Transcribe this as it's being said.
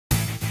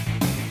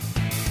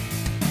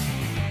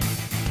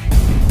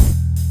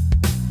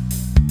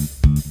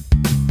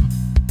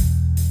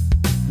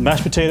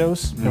Mashed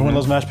potatoes. Everyone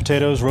loves mashed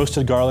potatoes.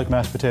 Roasted garlic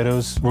mashed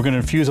potatoes. We're going to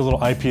infuse a little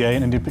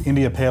IPA, an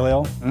India Pale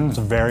Ale. It's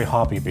a very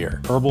hoppy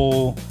beer.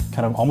 Herbal,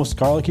 kind of almost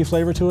garlicky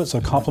flavor to it, so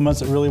it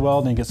complements it really well,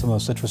 and you get some of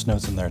those citrus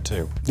notes in there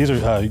too. These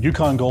are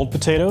Yukon Gold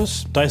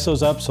potatoes. Dice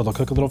those up so they'll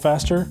cook a little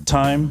faster.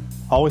 Thyme,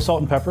 always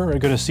salt and pepper. We're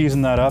going to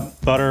season that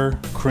up. Butter,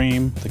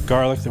 cream, the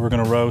garlic that we're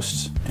going to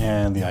roast,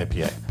 and the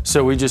IPA.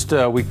 So we just,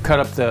 we cut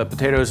up the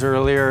potatoes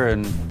earlier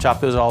and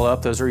chopped those all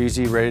up. Those are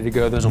easy, ready to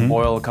go. Those will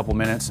boil a couple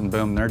minutes and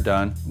boom, they're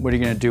done. What are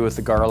you gonna do with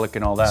the garlic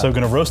and all that? So we're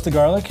gonna roast the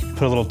garlic,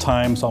 put a little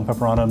thyme, salt and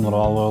pepper on it, a little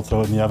olive oil,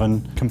 throw it in the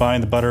oven.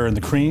 Combine the butter and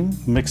the cream,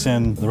 mix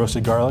in the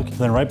roasted garlic.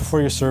 Then right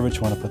before you serve it,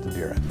 you wanna put the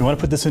beer in. You wanna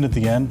put this in at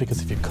the end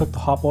because if you cook the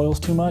hop oils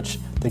too much,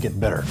 they get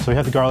bitter. So we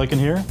have the garlic in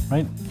here,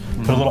 right?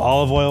 Put a little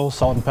olive oil,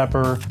 salt and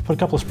pepper, put a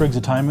couple of sprigs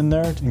of thyme in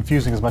there,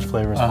 infusing as much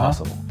flavor as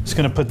possible. Just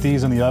gonna put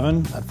these in the oven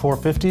at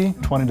 450,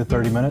 20 to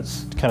 30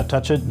 minutes to kind of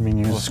touch it. I mean,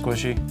 use a little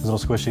squishy. It's a little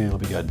squishy, it'll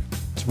be good.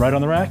 It's right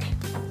on the rack.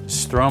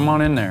 Just throw them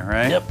on in there,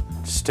 right? Yep.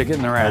 Just stick it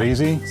in the rack. That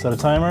easy. Set a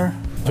timer.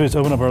 So we just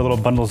open up our little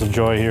bundles of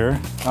joy here.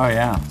 Oh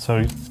yeah. So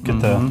you get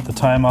the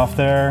thyme off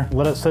there.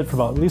 Let it sit for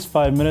about at least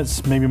 5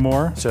 minutes, maybe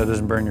more. So it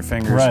doesn't burn your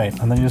fingers. Right,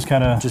 and then you just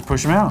kind of... Just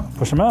push them out.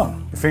 Push them out.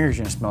 Your fingers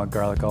are gonna smell like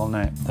garlic all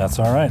night. That's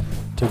all right.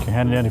 Take your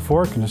handy dandy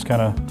fork and just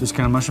kind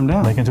of mush them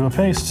down. make into a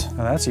paste. Oh,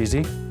 that's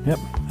easy. Yep,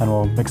 and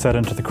we'll mix that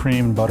into the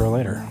cream and butter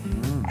later.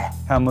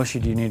 How mushy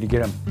do you need to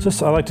get them?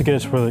 Just, I like to get it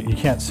to where you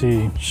can't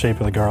see shape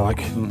of the garlic.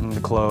 The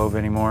clove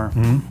anymore.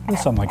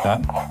 Something like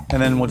that.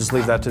 And then we'll just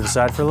leave that to the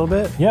side for a little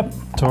bit? Yep,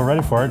 so we're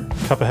ready for it.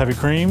 Cup of heavy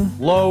cream.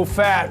 Low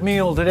fat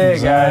meal today,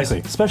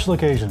 Exactly. Special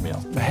occasion meal.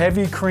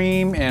 Heavy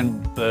cream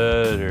and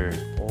butter.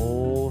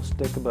 Whole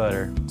stick of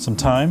butter. Some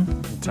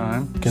thyme.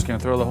 Just gonna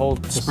throw the whole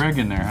sprig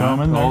in there, Throw huh?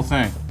 them in The there. whole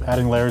thing.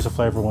 Adding layers of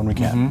flavor when we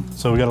can.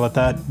 So we gotta let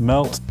that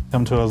melt,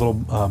 come to a little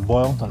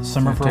boil, let it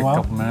simmer for a while.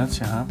 Take a couple minutes,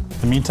 yeah. In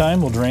the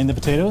meantime, we'll drain the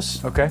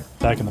potatoes. Okay.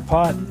 Back in the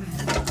pot.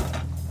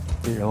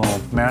 Get your little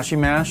mashy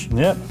mash.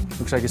 Yep,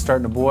 Looks like it's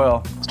starting to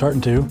boil.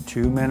 starting to.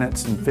 2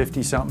 minutes and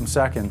 50-something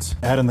seconds.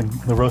 Add in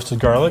the roasted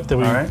garlic that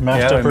we All right.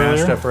 mashed up earlier.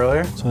 Mashed up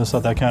earlier. So just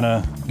let that kind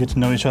of get to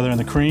know each other in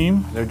the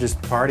cream. They're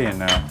just partying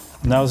now.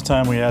 Now's the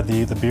time we add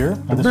the beer.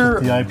 This is beer.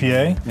 the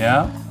IPA.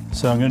 Yeah.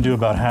 So I'm gonna do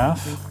about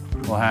half.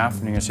 Well, half,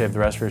 and you're gonna save the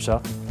rest for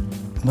yourself?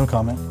 No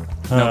comment.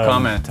 No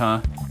comment,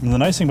 huh? And the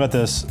nice thing about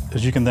this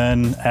is you can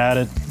then add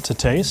it to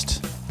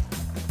taste.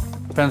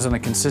 Depends on the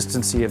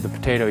consistency of the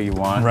potato you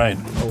want. Right.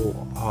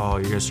 Oh,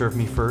 you're gonna serve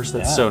me first?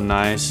 That's Yeah. so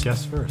nice.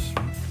 Guess first.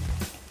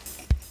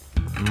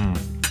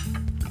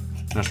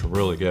 That's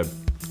really good.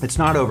 It's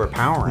not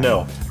overpowering.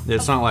 No.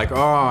 It's not like, oh,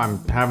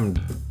 I'm having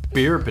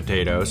beer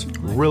potatoes.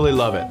 Really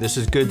love it. This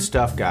is good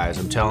stuff, guys,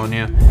 I'm telling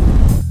you.